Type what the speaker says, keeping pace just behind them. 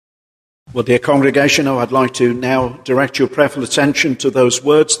Well, dear congregation, I'd like to now direct your prayerful attention to those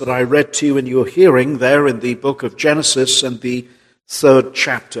words that I read to you in your hearing there in the book of Genesis and the 3rd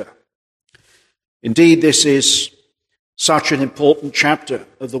chapter. Indeed, this is such an important chapter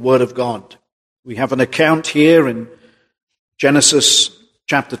of the Word of God. We have an account here in Genesis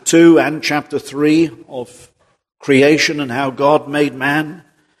chapter 2 and chapter 3 of creation and how God made man.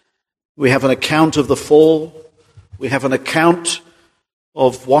 We have an account of the fall. We have an account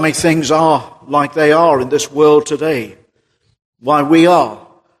of why things are like they are in this world today, why we are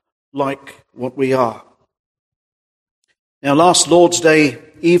like what we are. Now, last Lord's Day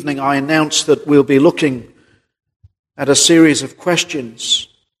evening, I announced that we'll be looking at a series of questions.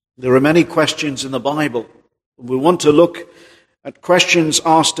 There are many questions in the Bible. We want to look at questions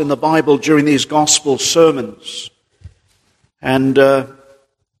asked in the Bible during these gospel sermons. And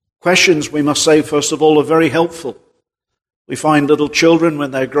questions, we must say, first of all, are very helpful. We find little children,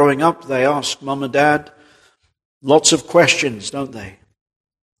 when they're growing up, they ask mum and dad lots of questions, don't they?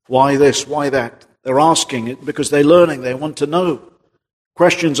 Why this? Why that? They're asking it because they're learning. They want to know.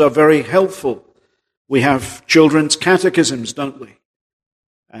 Questions are very helpful. We have children's catechisms, don't we?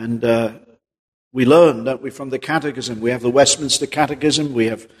 And we learn, don't we, from the catechism. We have the Westminster Catechism. We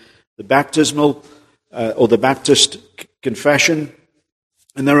have the baptismal or the Baptist confession.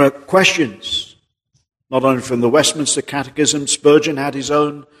 And there are questions. Not only from the Westminster Catechism, Spurgeon had his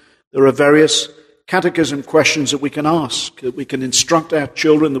own. There are various catechism questions that we can ask, that we can instruct our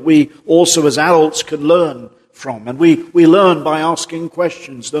children, that we also as adults can learn from. And we learn by asking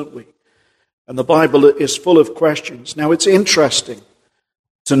questions, don't we? And the Bible is full of questions. Now, it's interesting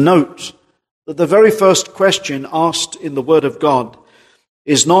to note that the very first question asked in the Word of God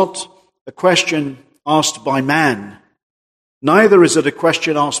is not a question asked by man. Neither is it a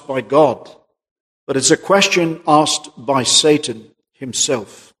question asked by God. But it's a question asked by Satan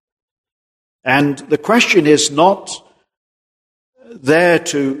himself. And the question is not there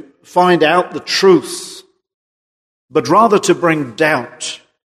to find out the truth, but rather to bring doubt.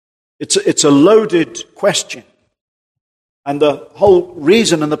 It's a loaded question. And the whole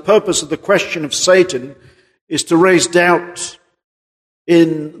reason and the purpose of the question of Satan is to raise doubt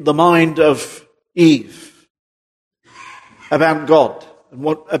in the mind of Eve about God. And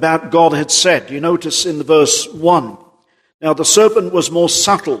what about God had said. You notice in the verse 1, now the serpent was more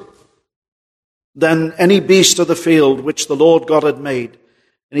subtle than any beast of the field which the Lord God had made.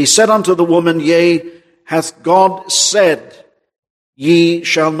 And he said unto the woman, Yea, hath God said, Ye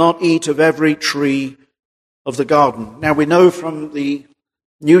shall not eat of every tree of the garden. Now we know from the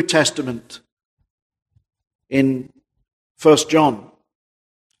New Testament in 1 John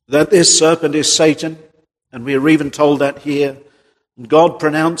that this serpent is Satan, and we are even told that here. God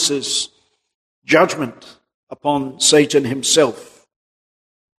pronounces judgment upon Satan himself,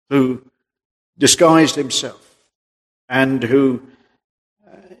 who disguised himself and who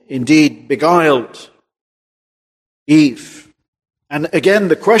indeed beguiled Eve. And again,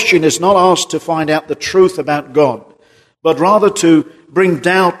 the question is not asked to find out the truth about God, but rather to bring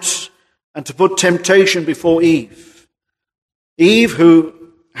doubt and to put temptation before Eve. Eve,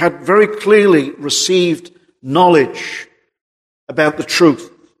 who had very clearly received knowledge about the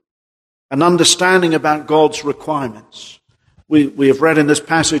truth, an understanding about God's requirements. We have read in this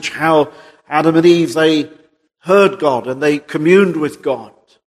passage how Adam and Eve, they heard God and they communed with God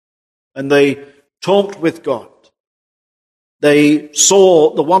and they talked with God. They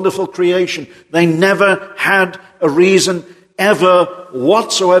saw the wonderful creation. They never had a reason ever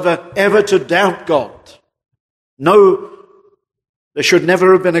whatsoever ever to doubt God. No, there should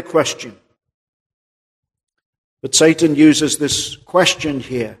never have been a question. But Satan uses this question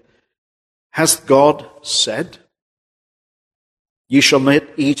here. Hath God said, Ye shall not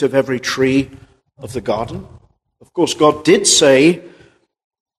eat of every tree of the garden? Of course, God did say,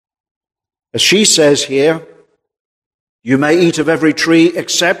 as she says here, you may eat of every tree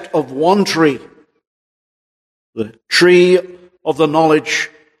except of one tree, the tree of the knowledge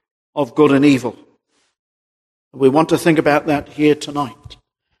of good and evil. We want to think about that here tonight.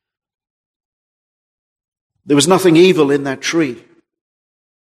 There was nothing evil in that tree.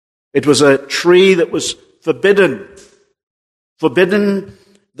 It was a tree that was forbidden. Forbidden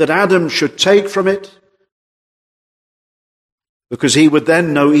that Adam should take from it, because he would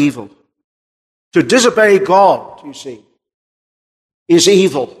then know evil. To disobey God, you see, is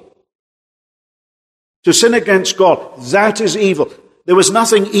evil. To sin against God, that is evil. There was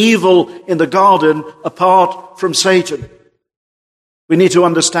nothing evil in the garden apart from Satan. We need to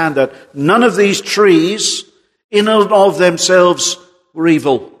understand that none of these trees in and of themselves were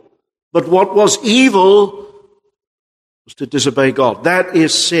evil. But what was evil was to disobey God. That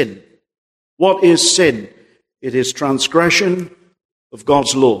is sin. What is sin? It is transgression of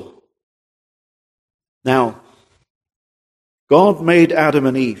God's law. Now, God made Adam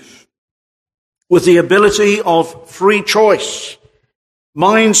and Eve with the ability of free choice,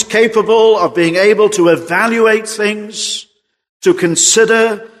 minds capable of being able to evaluate things, to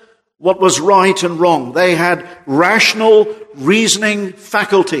consider what was right and wrong. They had rational reasoning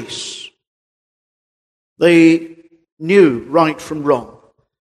faculties. They knew right from wrong.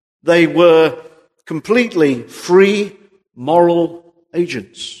 They were completely free moral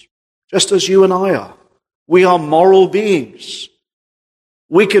agents, just as you and I are. We are moral beings.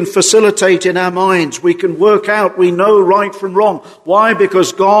 We can facilitate in our minds. We can work out. We know right from wrong. Why?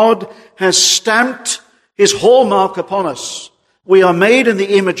 Because God has stamped his hallmark upon us. We are made in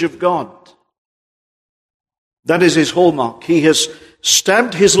the image of God. That is his hallmark. He has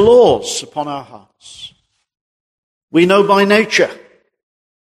stamped his laws upon our hearts. We know by nature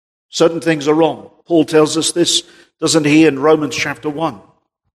certain things are wrong. Paul tells us this, doesn't he, in Romans chapter 1.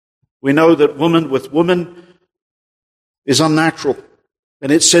 We know that woman with woman is unnatural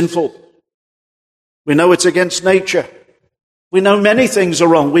and it's sinful. We know it's against nature. We know many things are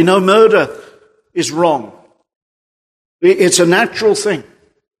wrong. We know murder is wrong. It's a natural thing.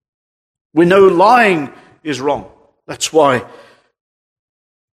 We know lying is wrong. That's why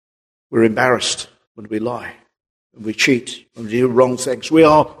we're embarrassed when we lie, when we cheat, when we do wrong things. We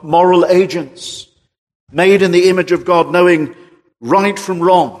are moral agents, made in the image of God, knowing right from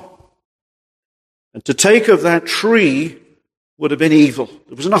wrong. And to take of that tree would have been evil.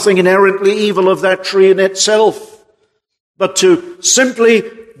 There was nothing inherently evil of that tree in itself, but to simply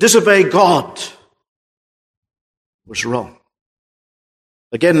disobey God was wrong.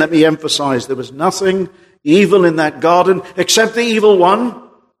 Again, let me emphasize, there was nothing evil in that garden except the evil one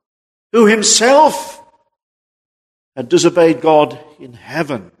who himself had disobeyed God in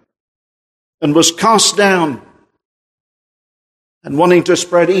heaven and was cast down and wanting to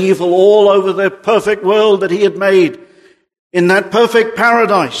spread evil all over the perfect world that he had made in that perfect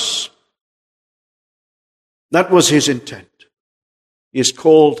paradise. That was his intent. He is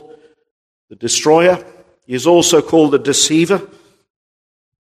called the destroyer. He is also called the deceiver.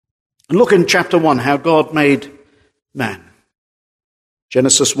 And look in chapter 1 how God made man.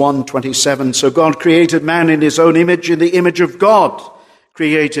 Genesis 1:27. So God created man in his own image, in the image of God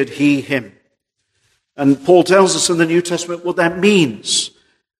created he him. And Paul tells us in the New Testament what that means.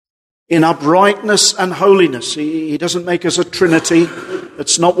 In uprightness and holiness. He doesn't make us a trinity.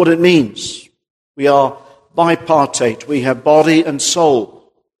 That's not what it means. We are bipartite. We have body and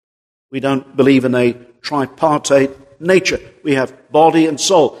soul. We don't believe in a tripartite nature. We have body and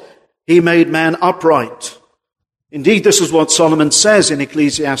soul. He made man upright. Indeed, this is what Solomon says in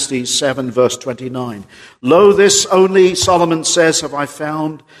Ecclesiastes 7 verse 29. Lo, this only, Solomon says, have I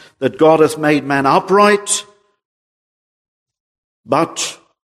found, that God hath made man upright, but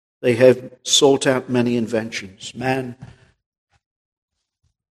they have sought out many inventions. Man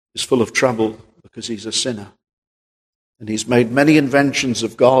is full of trouble because he's a sinner. And he's made many inventions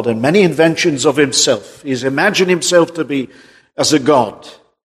of God and many inventions of himself. He's imagined himself to be as a God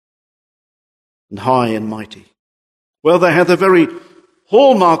and high and mighty. Well, they had the very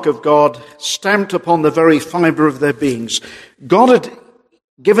hallmark of God stamped upon the very fibre of their beings. God had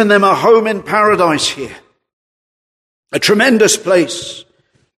given them a home in paradise here, a tremendous place.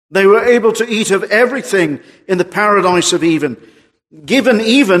 They were able to eat of everything in the paradise of Eden, given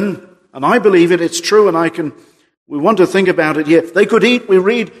even, and I believe it's true, and we want to think about it here. They could eat, we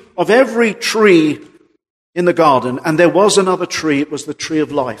read, of every tree in the garden, and there was another tree. It was the tree of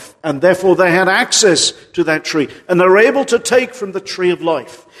life, and therefore they had access to that tree, and they were able to take from the tree of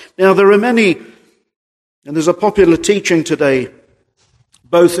life. Now there are many, and there's a popular teaching today,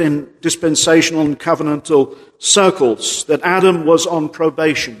 both in dispensational and covenantal circles, that Adam was on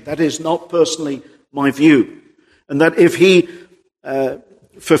probation. That is not personally my view, and that if he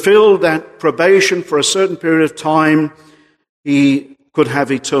fulfilled that probation for a certain period of time, he could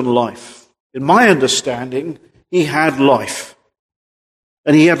have eternal life. In my understanding, he had life.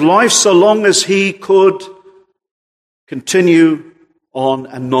 And he had life so long as he could continue on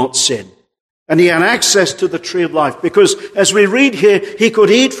and not sin. And he had access to the tree of life. Because as we read here, he could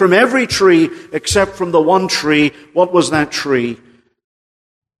eat from every tree except from the one tree. What was that tree?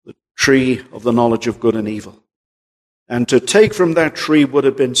 The tree of the knowledge of good and evil. And to take from that tree would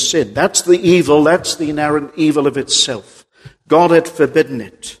have been sin. That's the evil, that's the inherent evil of itself. God had forbidden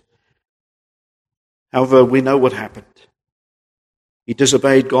it. However, we know what happened. He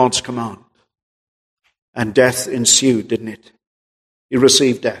disobeyed God's command. And death ensued, didn't it? He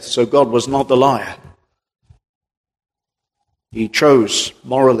received death. So God was not the liar. He chose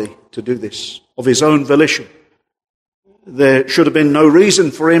morally to do this, of his own volition. There should have been no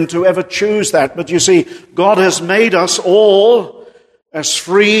reason for him to ever choose that. But you see, God has made us all as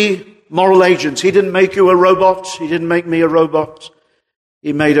free moral agents. He didn't make you a robot. He didn't make me a robot.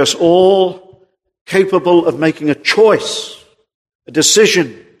 He made us all capable of making a choice, a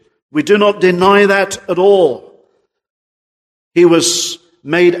decision. We do not deny that at all. He was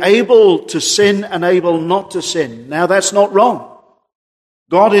made able to sin and able not to sin. Now that's not wrong.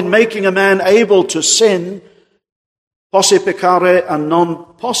 God, in making a man able to sin, posse peccare and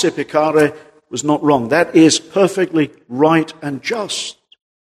non posse peccare, was not wrong. That is perfectly right and just.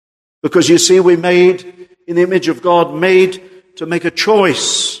 Because you see, we made in the image of God, made to make a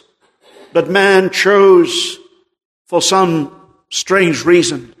choice. But man chose for some strange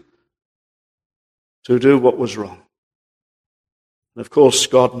reason to do what was wrong. And of course,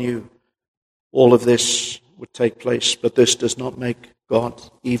 God knew all of this would take place, but this does not make God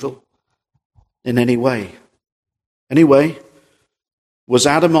evil in any way. Anyway, was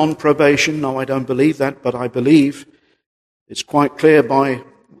Adam on probation? No, I don't believe that, but I believe it's quite clear by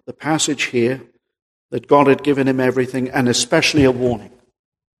the passage here that God had given him everything, and especially a warning.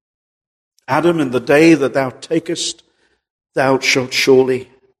 Adam, in the day that thou takest, thou shalt surely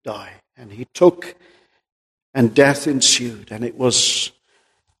die. And he took, and death ensued, and it was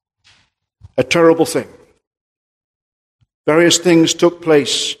a terrible thing. Various things took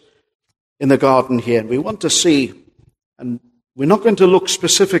place in the garden here, and we want to see, and we're not going to look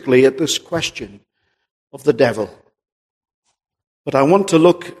specifically at this question of the devil, but I want to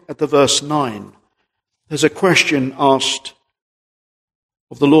look at the verse 9. There's a question asked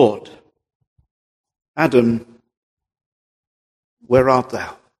of the Lord. Adam, where art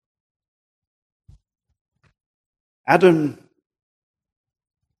thou? Adam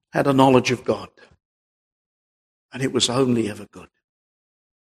had a knowledge of God, and it was only ever good.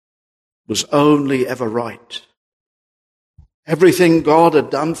 It was only ever right. Everything God had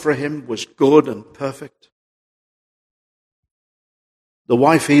done for him was good and perfect. The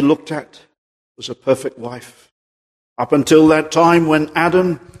wife he looked at was a perfect wife, up until that time when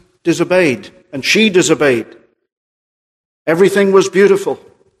Adam disobeyed and she disobeyed. Everything was beautiful.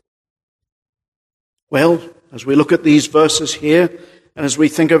 Well, as we look at these verses here, and as we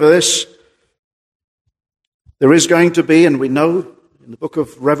think of this, there is going to be, and we know in the book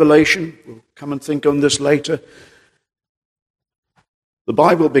of Revelation, we'll come and think on this later, the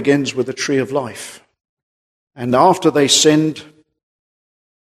Bible begins with the tree of life. And after they sinned,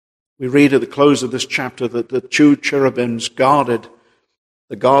 we read at the close of this chapter that the two cherubims guarded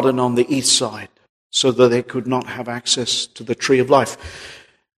the garden on the east side so that they could not have access to the tree of life.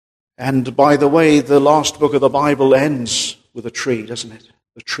 And by the way, the last book of the Bible ends with a tree, doesn't it?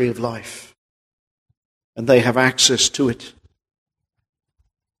 The tree of life. And they have access to it,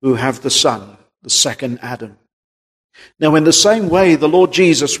 who have the Son, the second Adam. Now, in the same way, the Lord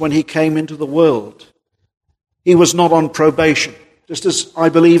Jesus, when he came into the world, he was not on probation, just as I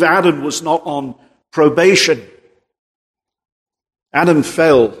believe Adam was not on probation. Adam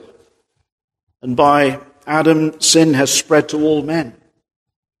fell, and by Adam, sin has spread to all men.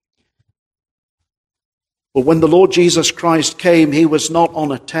 But when the Lord Jesus Christ came, he was not on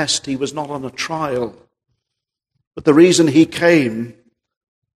a test, he was not on a trial. But the reason he came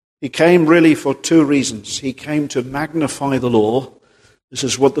really for two reasons. He came to magnify the law. This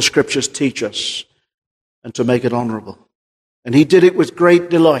is what the scriptures teach us, and to make it honorable. And he did it with great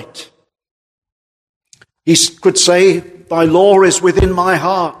delight. He could say, thy law is within my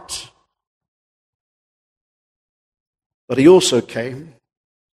heart. But he also came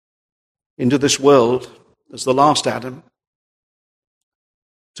into this world as the last Adam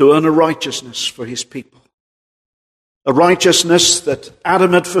to earn a righteousness for his people. A righteousness that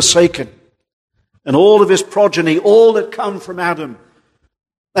Adam had forsaken, and all of his progeny, all that come from Adam.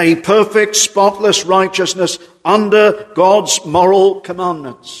 A perfect, spotless righteousness under God's moral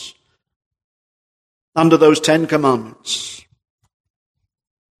commandments. Under those 10 commandments.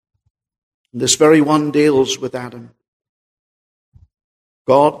 And this very one deals with Adam.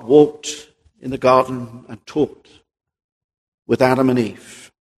 God walked in the garden and taught with Adam and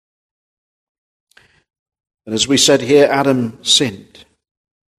Eve. And as we said here, Adam sinned.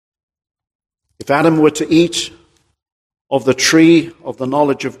 If Adam were to eat of the tree of the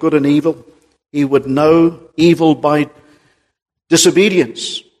knowledge of good and evil, he would know evil by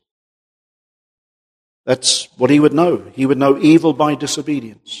disobedience. That's what he would know. He would know evil by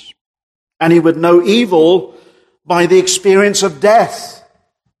disobedience. And he would know evil by the experience of death.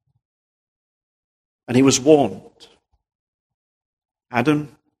 And he was warned.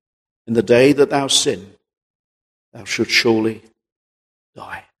 Adam, in the day that thou sin, thou shouldst surely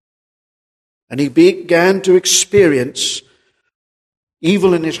die. And he began to experience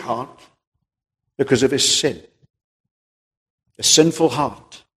evil in his heart because of his sin. A sinful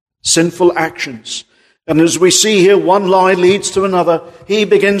heart, sinful actions. And as we see here, one lie leads to another. He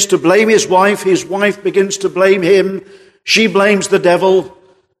begins to blame his wife begins to blame him, she blames the devil,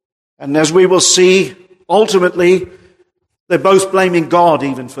 and as we will see, ultimately, they're both blaming God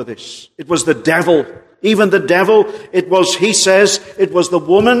even for this. It was the devil, even the devil, he says, it was the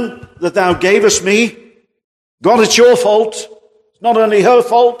woman that thou gavest me. God, it's your fault. It's not only her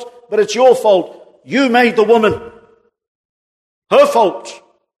fault, but it's your fault. You made the woman. Her fault.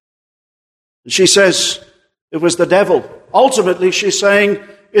 She says, it was the devil. Ultimately, she's saying,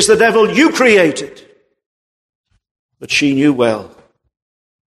 it's the devil you created. But she knew well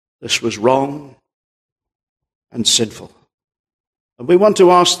this was wrong and sinful. And we want to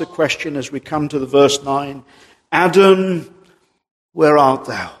ask the question as we come to the verse 9, Adam, where art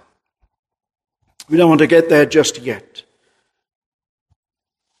thou? We don't want to get there just yet.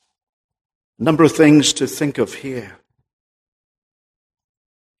 A number of things to think of here.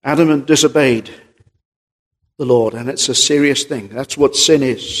 Adam disobeyed the Lord, and it's a serious thing. That's what sin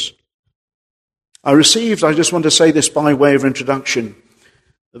is. I just want to say this by way of introduction,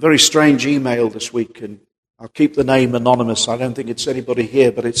 a very strange email this week, and I'll keep the name anonymous. I don't think it's anybody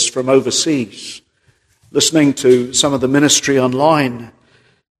here, but it's from overseas, listening to some of the ministry online.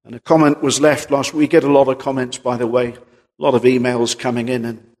 And a comment was left last week. We get a lot of comments, by the way, a lot of emails coming in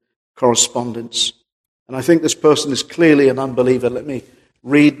and correspondence. And I think this person is clearly an unbeliever. Let me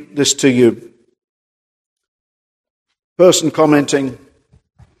read this to you. Person commenting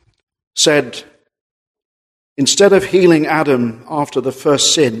said, instead of healing Adam after the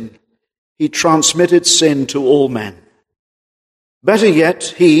first sin, he transmitted sin to all men. Better yet,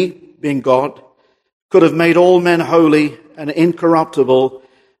 he, being God, could have made all men holy and incorruptible.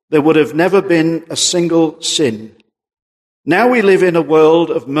 There would have never been a single sin. Now we live in a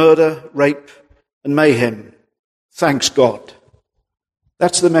world of murder, rape, and mayhem. Thanks God.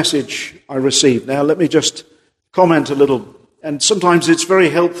 That's the message I received. Now let me just comment a little. And sometimes it's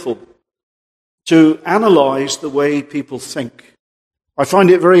very helpful to analyze the way people think. I find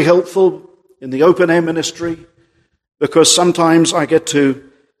it very helpful in the open air ministry because sometimes I get to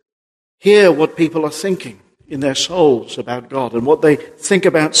hear what people are thinking in their souls about God and what they think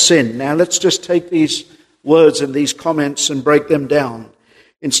about sin. Now let's just take these words and these comments and break them down.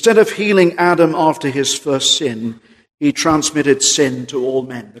 Instead of healing Adam after his first sin, he transmitted sin to all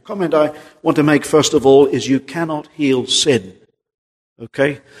men. The comment I want to make first of all is you cannot heal sin.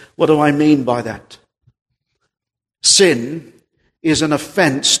 Okay? What do I mean by that? Sin is an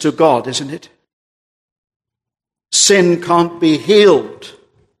offense to God, isn't it? Sin can't be healed.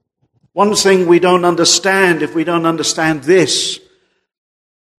 One thing we don't understand, if we don't understand this,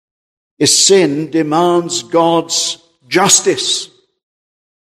 is sin demands God's justice.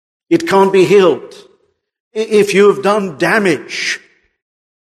 It can't be healed. If you have done damage,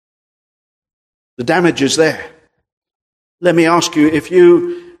 the damage is there. Let me ask you, if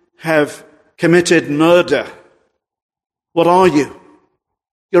you have committed murder, what are you?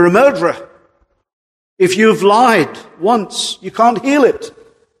 You're a murderer. If you've lied once, you can't heal it.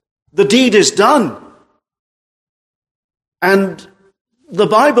 The deed is done. And the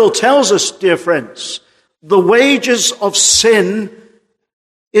Bible tells us, dear friends, the wages of sin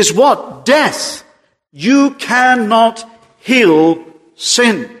is what? Death. You cannot heal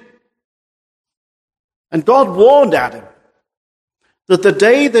sin. And God warned Adam that the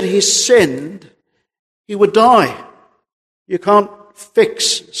day that he sinned, he would die. You can't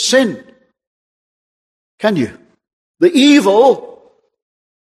fix sin, can you? The evil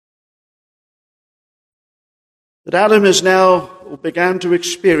that Adam is now, or began to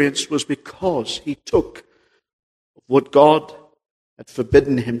experience, was because he took what God had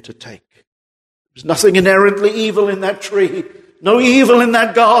forbidden him to take. There's nothing inherently evil in that tree, no evil in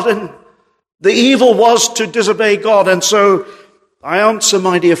that garden. The evil was to disobey God. And so I answer,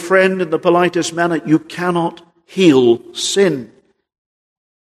 my dear friend, in the politest manner, you cannot heal sin.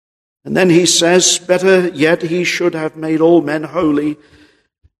 And then he says, better yet, he should have made all men holy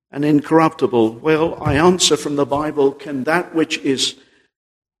and incorruptible. Well, I answer from the Bible, can that which is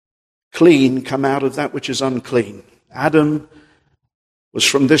clean come out of that which is unclean? Adam was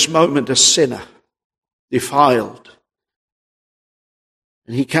from this moment a sinner, defiled.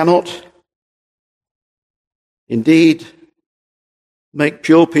 And he cannot indeed make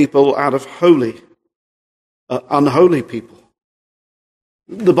pure people out of unholy people.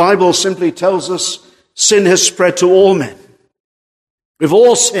 The Bible simply tells us sin has spread to all men. We've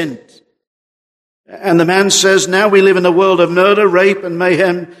all sinned. And the man says, now we live in a world of murder, rape, and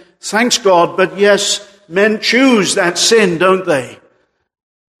mayhem. thanks God, but yes, men choose that sin, don't they?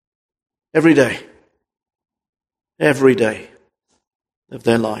 Every day. Every day of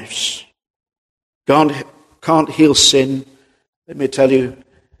their lives. God can't heal sin. Let me tell you,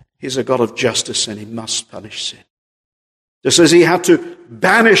 he's a God of justice and he must punish sin. Just as he had to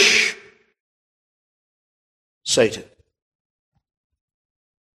banish Satan,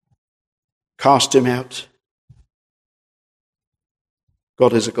 cast him out,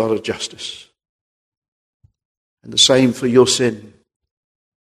 God is a God of justice. And the same for your sin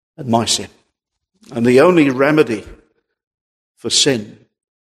and my sin. And the only remedy for sin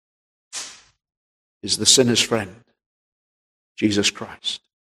is the sinner's friend, Jesus Christ.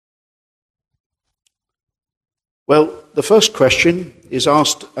 Well, the first question is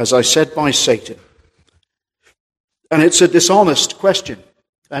asked, as I said, by Satan. And it's a dishonest question.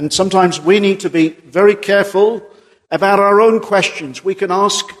 And sometimes we need to be very careful about our own questions. We can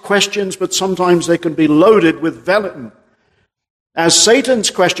ask questions, but sometimes they can be loaded with venom. As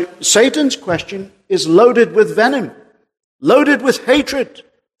Satan's question is loaded with venom, loaded with hatred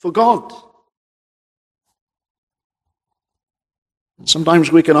for God.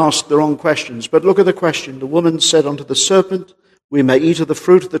 Sometimes we can ask the wrong questions, but look at the question. The woman said unto the serpent, we may eat of the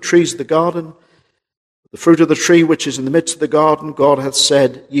fruit of the trees of the garden. The fruit of the tree which is in the midst of the garden, God hath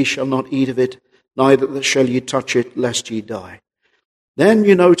said, ye shall not eat of it, neither shall ye touch it, lest ye die. Then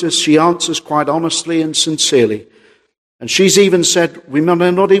you notice she answers quite honestly and sincerely. And she's even said, we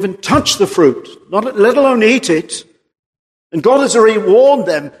may not even touch the fruit, let alone eat it. And God has already warned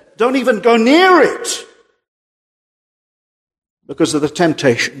them, don't even go near it. Because of the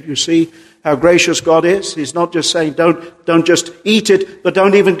temptation. You see how gracious God is? He's not just saying, don't just eat it, but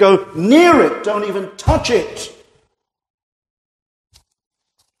don't even go near it. Don't even touch it.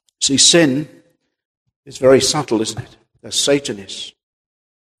 See, sin is very subtle, isn't it? As Satan is.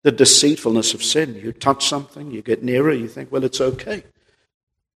 The deceitfulness of sin. You touch something, you get nearer, you think, well, it's okay.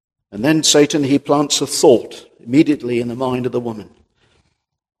 And then Satan, he plants a thought immediately in the mind of the woman.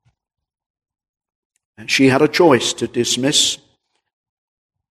 And she had a choice to dismiss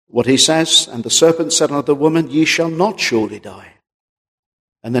what he says. And the serpent said unto the woman, ye shall not surely die.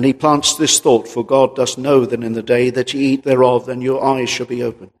 And then he plants this thought, for God doth know that in the day that ye eat thereof, then your eyes shall be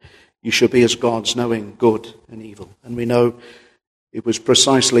opened. You shall be as gods, knowing good and evil. And we know it was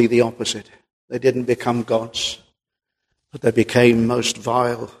precisely the opposite. They didn't become gods, but they became most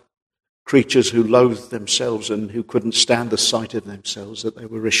vile creatures who loathed themselves and who couldn't stand the sight of themselves, that they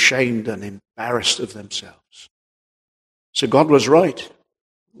were ashamed and embarrassed of themselves. So God was right,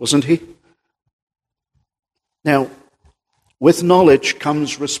 wasn't he? Now, with knowledge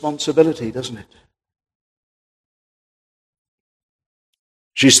comes responsibility, doesn't it?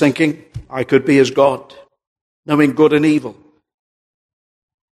 She's thinking, I could be as God, knowing good and evil.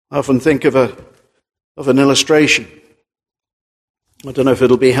 I often think of an illustration. I don't know if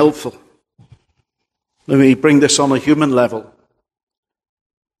it'll be helpful. Let me bring this on a human level.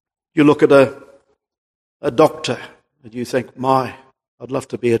 You look at a doctor and you think, I'd love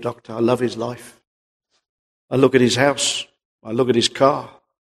to be a doctor. I love his life. I look at his house. I look at his car.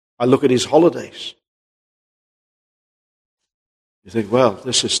 I look at his holidays. You think, well,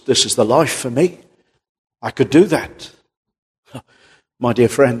 this is the life for me. I could do that. My dear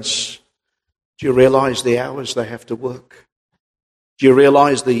friends, do you realize the hours they have to work? Do you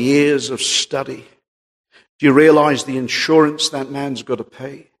realize the years of study? Do you realize the insurance that man's got to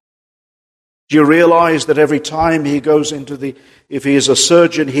pay? Do you realize that every time he goes if he is a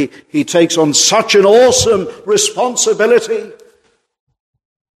surgeon, he takes on such an awesome responsibility?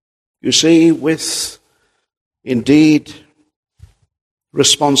 You see, with indeed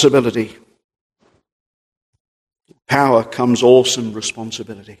responsibility, power comes awesome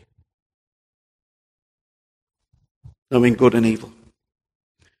responsibility. Knowing good and evil.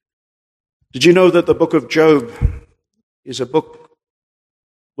 Did you know that the book of Job is a book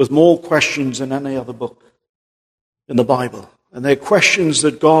with more questions than any other book in the Bible? And they're questions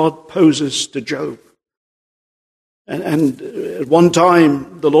that God poses to Job. And at one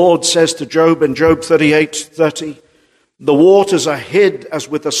time, the Lord says to Job in Job 38:30, the waters are hid as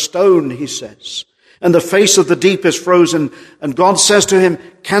with a stone, he says, and the face of the deep is frozen. And God says to him,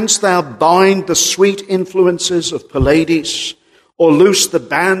 canst thou bind the sweet influences of Pleiades, or loose the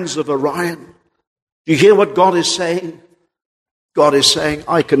bands of Orion? Do you hear what God is saying? God is saying,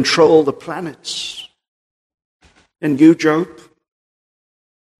 I control the planets. And you, Job,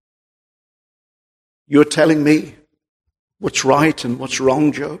 you're telling me what's right and what's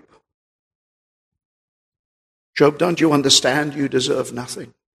wrong, Job? Job, don't you understand you deserve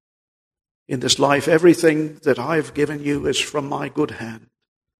nothing in this life? Everything that I've given you is from my good hand.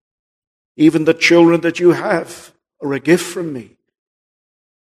 Even the children that you have are a gift from me.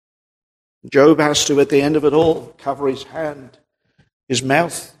 Job has to, at the end of it all, cover his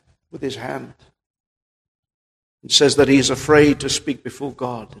mouth with his hand. It says that he is afraid to speak before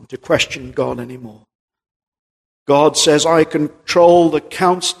God and to question God anymore. God says, I control the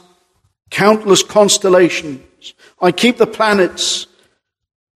countless constellations. I keep the planets.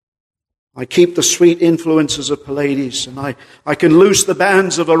 I keep the sweet influences of Pleiades, and I can loose the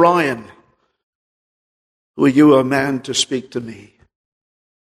bands of Orion. Who are you, a man, to speak to me?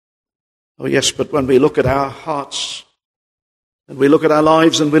 Oh yes, but when we look at our hearts, and we look at our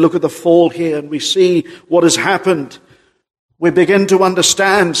lives, and we look at the fall here, and we see what has happened, we begin to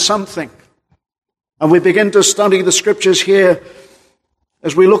understand something. And we begin to study the scriptures here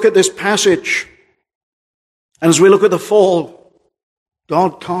as we look at this passage, and as we look at the fall.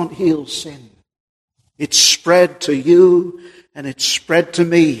 God can't heal sin. It's spread to you, and it's spread to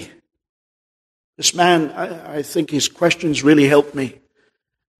me. This man, I think his questions really helped me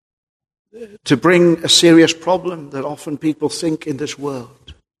to bring a serious problem that often people think in this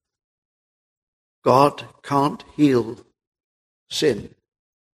world. God can't heal sin.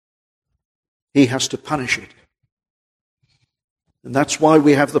 He has to punish it. And that's why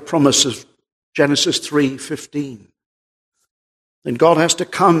we have the promise of Genesis 3:15. And God has to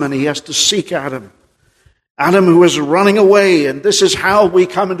come and he has to seek Adam. Adam, who is running away, and this is how we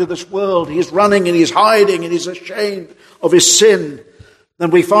come into this world. He's running and he's hiding and he's ashamed of his sin.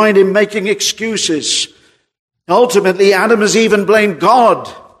 And we find him making excuses. Ultimately, Adam has even blamed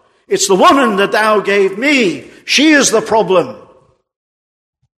God. It's the woman that thou gave me. She is the problem.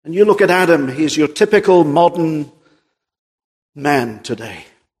 And you look at Adam, he's your typical modern man today.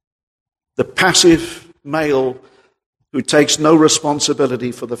 The passive male who takes no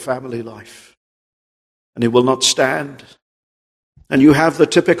responsibility for the family life. And he will not stand. And you have the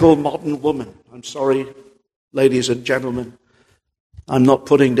typical modern woman. I'm sorry, ladies and gentlemen. I'm not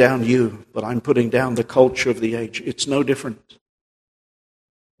putting down you, but I'm putting down the culture of the age. It's no different.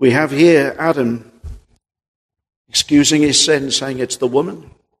 We have here Adam excusing his sin, saying it's the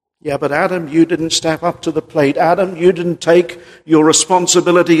woman. Yeah, but Adam, you didn't step up to the plate. Adam, you didn't take your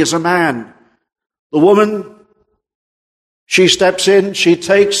responsibility as a man. The woman, she steps in, she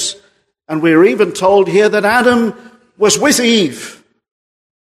takes, and we're even told here that Adam was with Eve.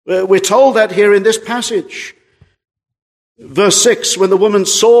 We're told that here in this passage. Verse 6, when the woman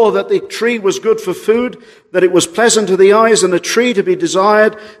saw that the tree was good for food, that it was pleasant to the eyes, and a tree to be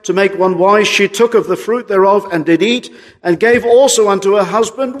desired to make one wise, she took of the fruit thereof and did eat, and gave also unto her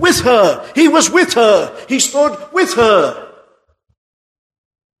husband with her. He was with her. He stood with her.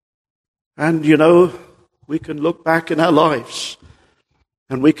 And you know, we can look back in our lives,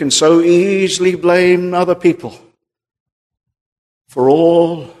 and we can so easily blame other people for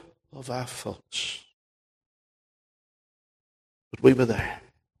all of our faults. But we were there.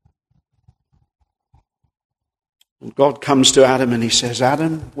 And God comes to Adam and he says,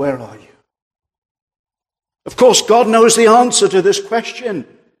 Adam, where are you? Of course, God knows the answer to this question.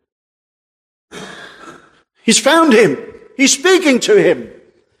 He's found him. He's speaking to him.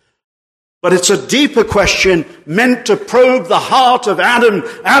 But it's a deeper question meant to probe the heart of Adam.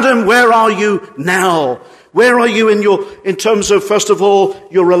 Adam, where are you now? Where are you in terms of, first of all,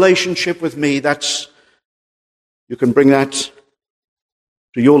 your relationship with me? You can bring that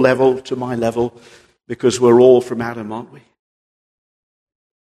to your level, to my level, because we're all from Adam, aren't we?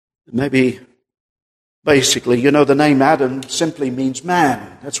 Maybe, basically, you know, the name Adam simply means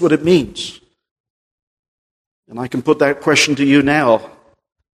man. That's what it means. And I can put that question to you now.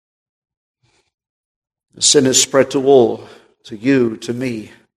 The sin is spread to all, to you, to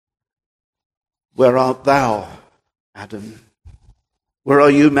me. Where art thou, Adam? Where are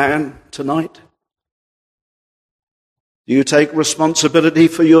you, man, tonight? Do you take responsibility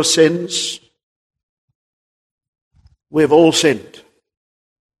for your sins? We've all sinned.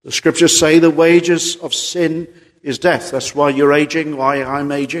 The scriptures say the wages of sin is death. That's why you're aging, why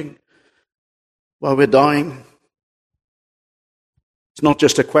I'm aging, why we're dying. It's not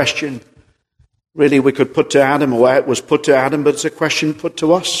just a question, really, we could put to Adam, or it was put to Adam, but it's a question put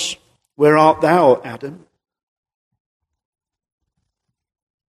to us. Where art thou, Adam?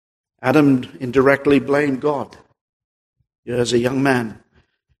 Adam indirectly blamed God. As a young man,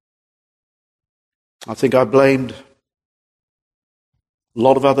 I think I blamed a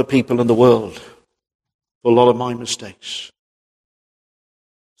lot of other people in the world for a lot of my mistakes,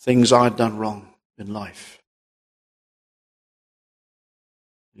 things I'd done wrong in life.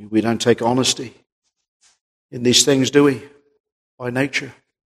 We don't take honesty in these things, do we? By nature,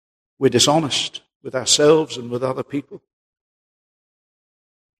 we're dishonest with ourselves and with other people.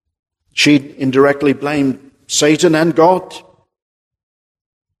 She indirectly blamed Satan and God.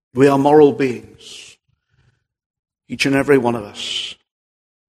 We are moral beings, each and every one of us.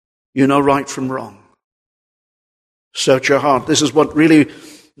 You know right from wrong. Search your heart. This is what really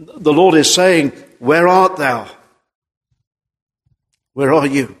the Lord is saying. Where art thou? Where are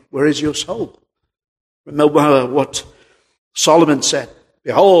you? Where is your soul? Remember what Solomon said.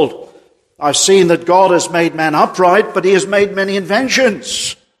 Behold, I've seen that God has made man upright, but he has made many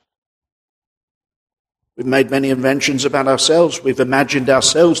inventions. We've made many inventions about ourselves. We've imagined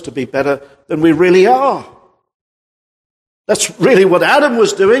ourselves to be better than we really are. That's really what Adam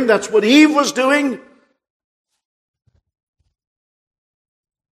was doing. That's what Eve was doing.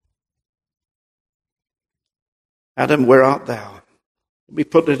 Adam, where art thou? We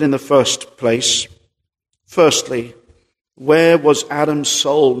put it in the first place. Firstly, where was Adam's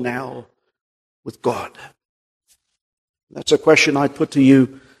soul now with God? That's a question I put to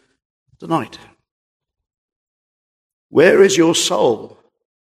you tonight. Where is your soul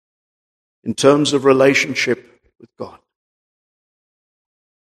in terms of relationship with God?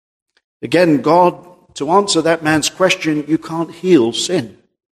 Again, God, to answer that man's question, you can't heal sin.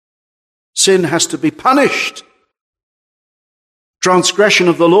 Sin has to be punished. Transgression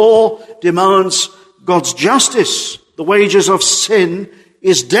of the law demands God's justice. The wages of sin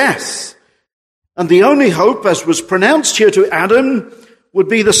is death. And the only hope, as was pronounced here to Adam, would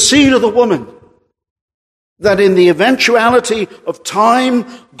be the seed of the woman. That in the eventuality of time,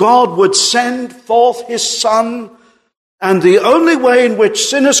 God would send forth his Son, and the only way in which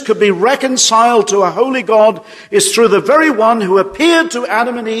sinners could be reconciled to a holy God is through the very one who appeared to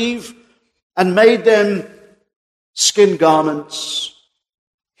Adam and Eve and made them skin garments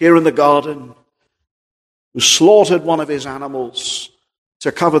here in the garden, who slaughtered one of his animals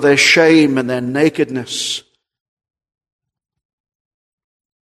to cover their shame and their nakedness.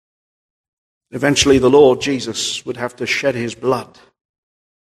 Eventually the Lord Jesus would have to shed his blood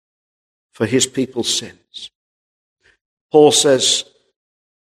for his people's sins. Paul says,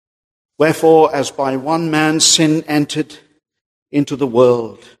 wherefore, as by one man sin entered into the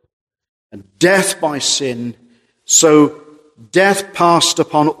world, and death by sin, so death passed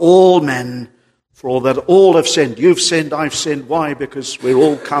upon all men, for all that all have sinned. You've sinned, I've sinned. Why? Because we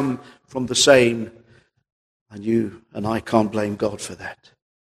all come from the same, and you and I can't blame God for that.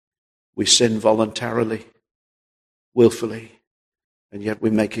 We sin voluntarily, willfully, and yet we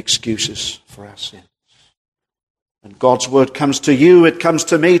make excuses for our sins. And God's word comes to you, it comes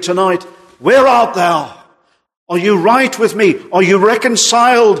to me tonight. Where art thou? Are you right with me? Are you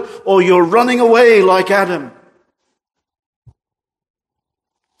reconciled? Or you're running away like Adam?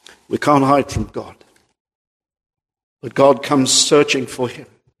 We can't hide from God. But God comes searching for him.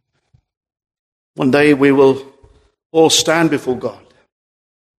 One day we will all stand before God.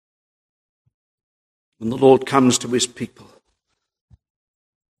 When the Lord comes to his people,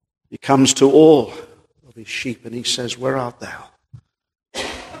 he comes to all of his sheep and he says, where art thou?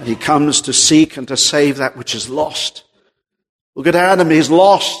 And he comes to seek and to save that which is lost. Look at Adam, he's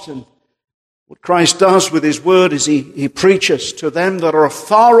lost. And what Christ does with his word is he preaches to them that are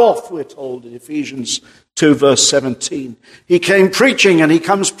afar off, we're told in Ephesians 2 verse 17. He came preaching and he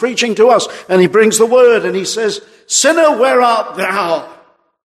comes preaching to us and he brings the word and he says, sinner, where art thou?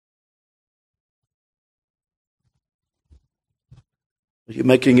 Are you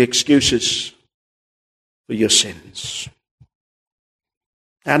making excuses for your sins?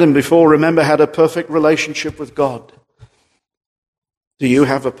 Adam before, remember, had a perfect relationship with God. Do you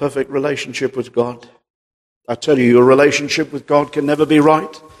have a perfect relationship with God? I tell you, your relationship with God can never be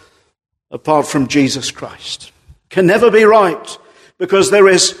right apart from Jesus Christ. Can never be right because there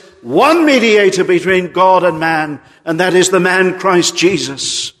is one mediator between God and man, and that is the man Christ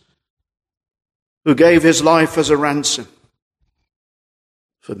Jesus, who gave his life as a ransom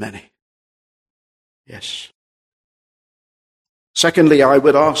for many. Yes. Secondly, I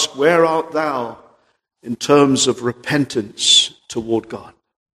would ask, where art thou in terms of repentance toward God?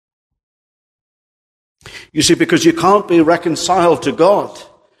 You see, because you can't be reconciled to God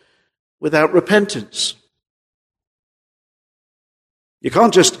without repentance. You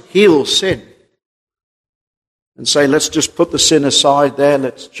can't just heal sin and say, let's just put the sin aside there,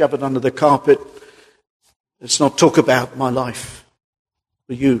 let's shove it under the carpet, let's not talk about my life.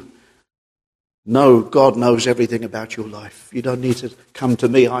 For you, no, God knows everything about your life. You don't need to come to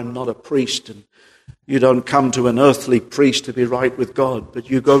me. I'm not a priest. And you don't come to an earthly priest to be right with God. But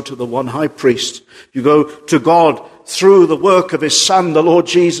you go to the one high priest. You go to God through the work of his Son, the Lord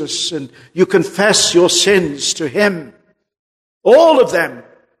Jesus. And you confess your sins to him. All of them.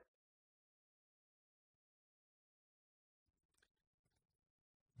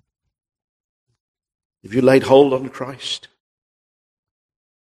 Have you laid hold on Christ?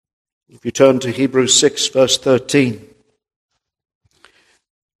 If you turn to Hebrews 6, verse 13,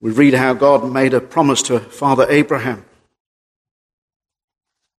 we read how God made a promise to Father Abraham.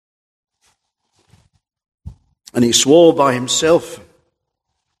 And he swore by himself.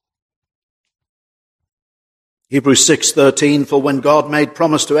 Hebrews 6:13, for when God made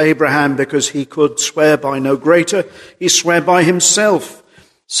promise to Abraham, because he could swear by no greater, he swore by himself,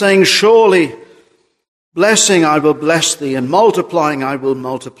 saying, surely, blessing I will bless thee, and multiplying I will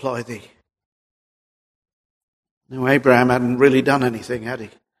multiply thee. Now, Abraham hadn't really done anything, had he?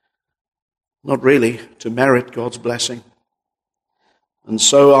 Not really, to merit God's blessing. And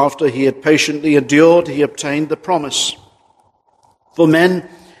so after he had patiently endured, he obtained the promise. For men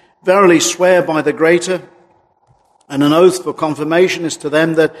verily swear by the greater, and an oath for confirmation is to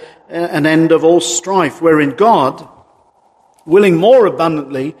them that an end of all strife, wherein God, willing more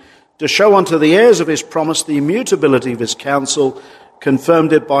abundantly to show unto the heirs of his promise the immutability of his counsel,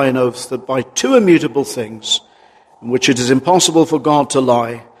 confirmed it by an oath, that by two immutable things, in which it is impossible for God to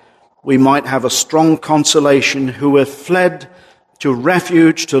lie, we might have a strong consolation, who have fled to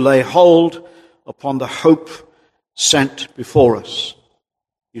refuge to lay hold upon the hope sent before us.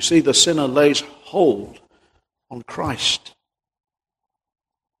 You see, the sinner lays hold on Christ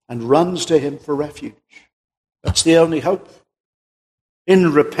and runs to him for refuge. That's the only hope.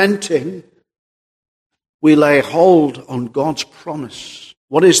 In repenting, we lay hold on God's promise.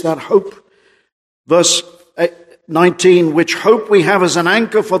 What is that hope? Verse 19, which hope we have as an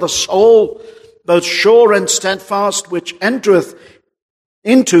anchor for the soul, both sure and steadfast, which entereth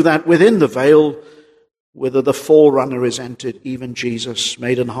into that within the veil, whither the forerunner is entered, even Jesus,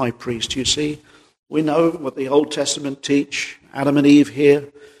 made an high priest. You see, we know what the Old Testament teach. Adam and Eve here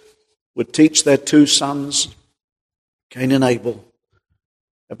would teach their two sons, Cain and Abel,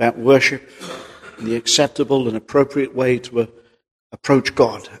 about worship and the acceptable and appropriate way to approach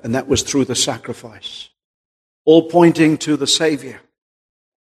God, and that was through the sacrifice, all pointing to the Savior.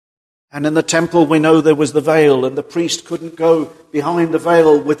 And in the temple we know there was the veil, and the priest couldn't go behind the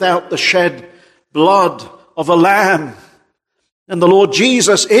veil without the shed blood of a lamb. And the Lord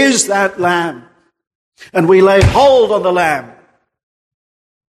Jesus is that lamb. And we lay hold on the lamb.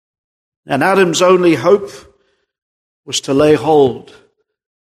 And Adam's only hope was to lay hold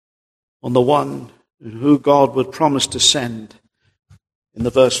on the one who God would promise to send. In the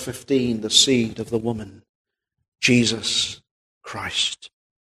verse 15, the seed of the woman, Jesus Christ.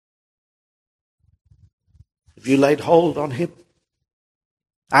 Have you laid hold on him?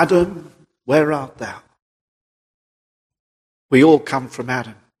 Adam, where art thou? We all come from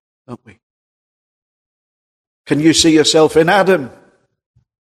Adam, don't we? Can you see yourself in Adam?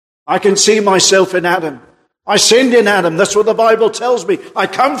 I can see myself in Adam. I sinned in Adam. That's what the Bible tells me. I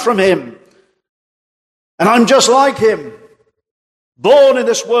come from him. And I'm just like him. Born in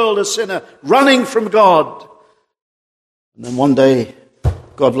this world a sinner, running from God. And then one day,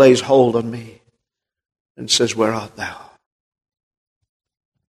 God lays hold on me and says, where art thou?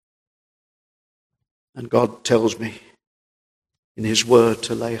 And God tells me in his word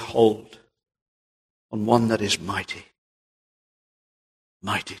to lay hold on one that is mighty,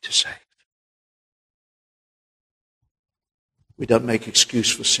 mighty to save. We don't make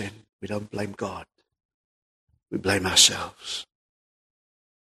excuse for sin. We don't blame God. We blame ourselves.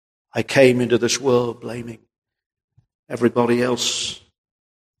 I came into this world blaming everybody else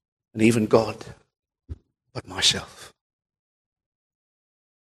and even God, but myself.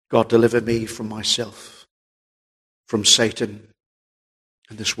 God delivered me from myself, from Satan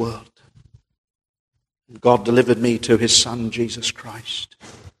and this world. And God delivered me to his Son, Jesus Christ.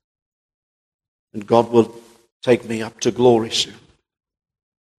 And God will take me up to glory soon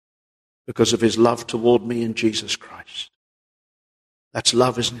because of his love toward me in Jesus Christ. That's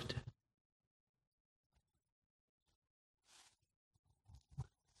love, isn't it?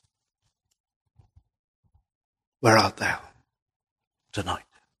 Where art thou tonight?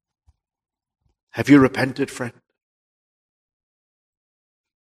 Have you repented, friend?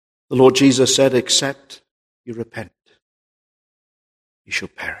 The Lord Jesus said, except you repent, you shall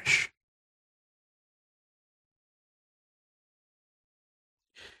perish.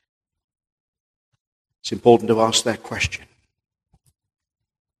 It's important to ask that question.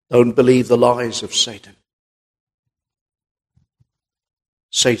 Don't believe the lies of Satan.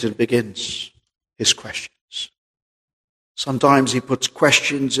 Satan begins his questions. Sometimes he puts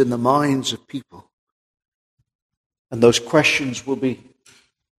questions in the minds of people. And those questions will be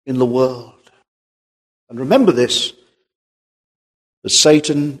in the world. And remember this, that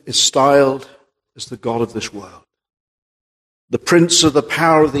Satan is styled as the god of this world, the prince of the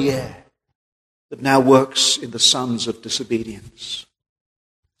power of the air, that now works in the sons of disobedience.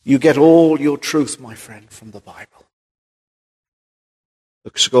 You get all your truth, my friend, from the Bible.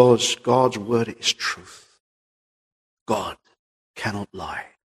 Because God's word is truth. God cannot lie.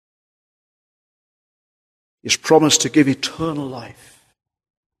 He has promised to give eternal life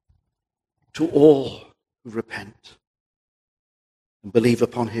to all who repent and believe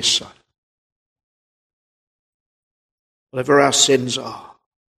upon his Son. Whatever our sins are,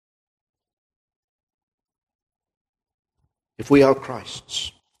 if we are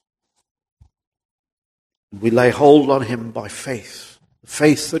Christ's, and we lay hold on him by faith, the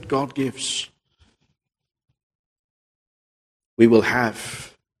faith that God gives, we will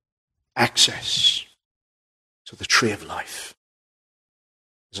have access to the tree of life.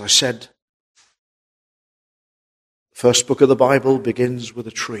 As I said, the first book of the Bible begins with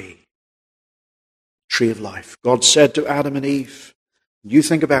a tree of life. God said to Adam and Eve, you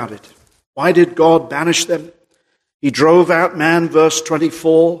think about it, why did God banish them? He drove out man, verse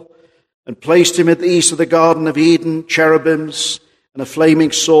 24, and placed him at the east of the Garden of Eden, cherubims and a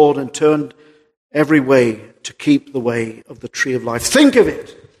flaming sword, and turned every way to keep the way of the tree of life. Think of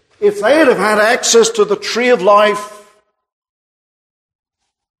it. If they had had access to the tree of life,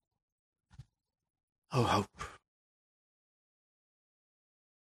 oh hope.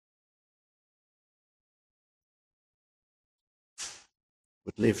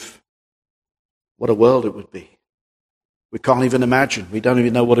 Would live. What a world it would be. We can't even imagine. We don't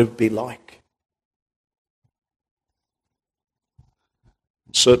even know what it would be like.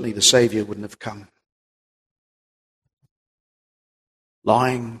 And certainly the Savior wouldn't have come.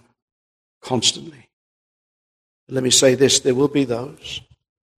 Lying constantly. But let me say this, there will be those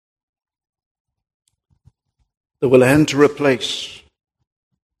that will enter a place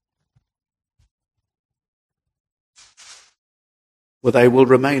where they will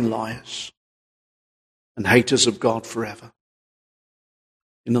remain liars and haters of God forever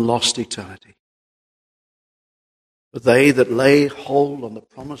in a lost eternity. But they that lay hold on the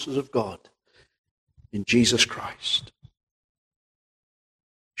promises of God in Jesus Christ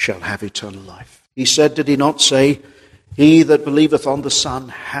shall have eternal life. He said, did he not say, he that believeth on the Son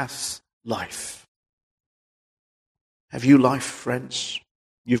hath life? Have you life, friends?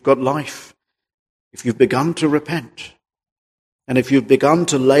 You've got life if you've begun to repent. And if you've begun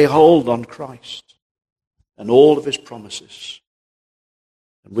to lay hold on Christ and all of his promises,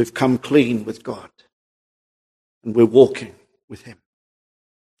 and we've come clean with God, and we're walking with him,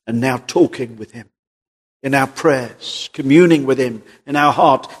 and now talking with him in our prayers, communing with him in our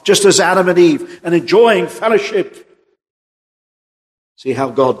heart, just as Adam and Eve, and enjoying fellowship. See how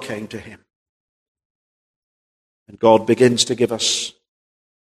God came to him. And God begins to give us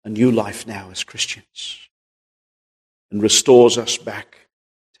a new life now as Christians, and restores us back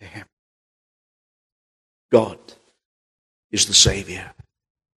to him. God is the Savior,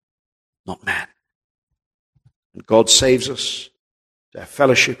 not man. And God saves us to have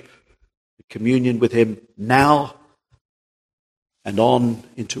fellowship, communion with him now and on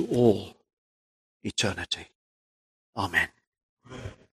into all eternity. Amen.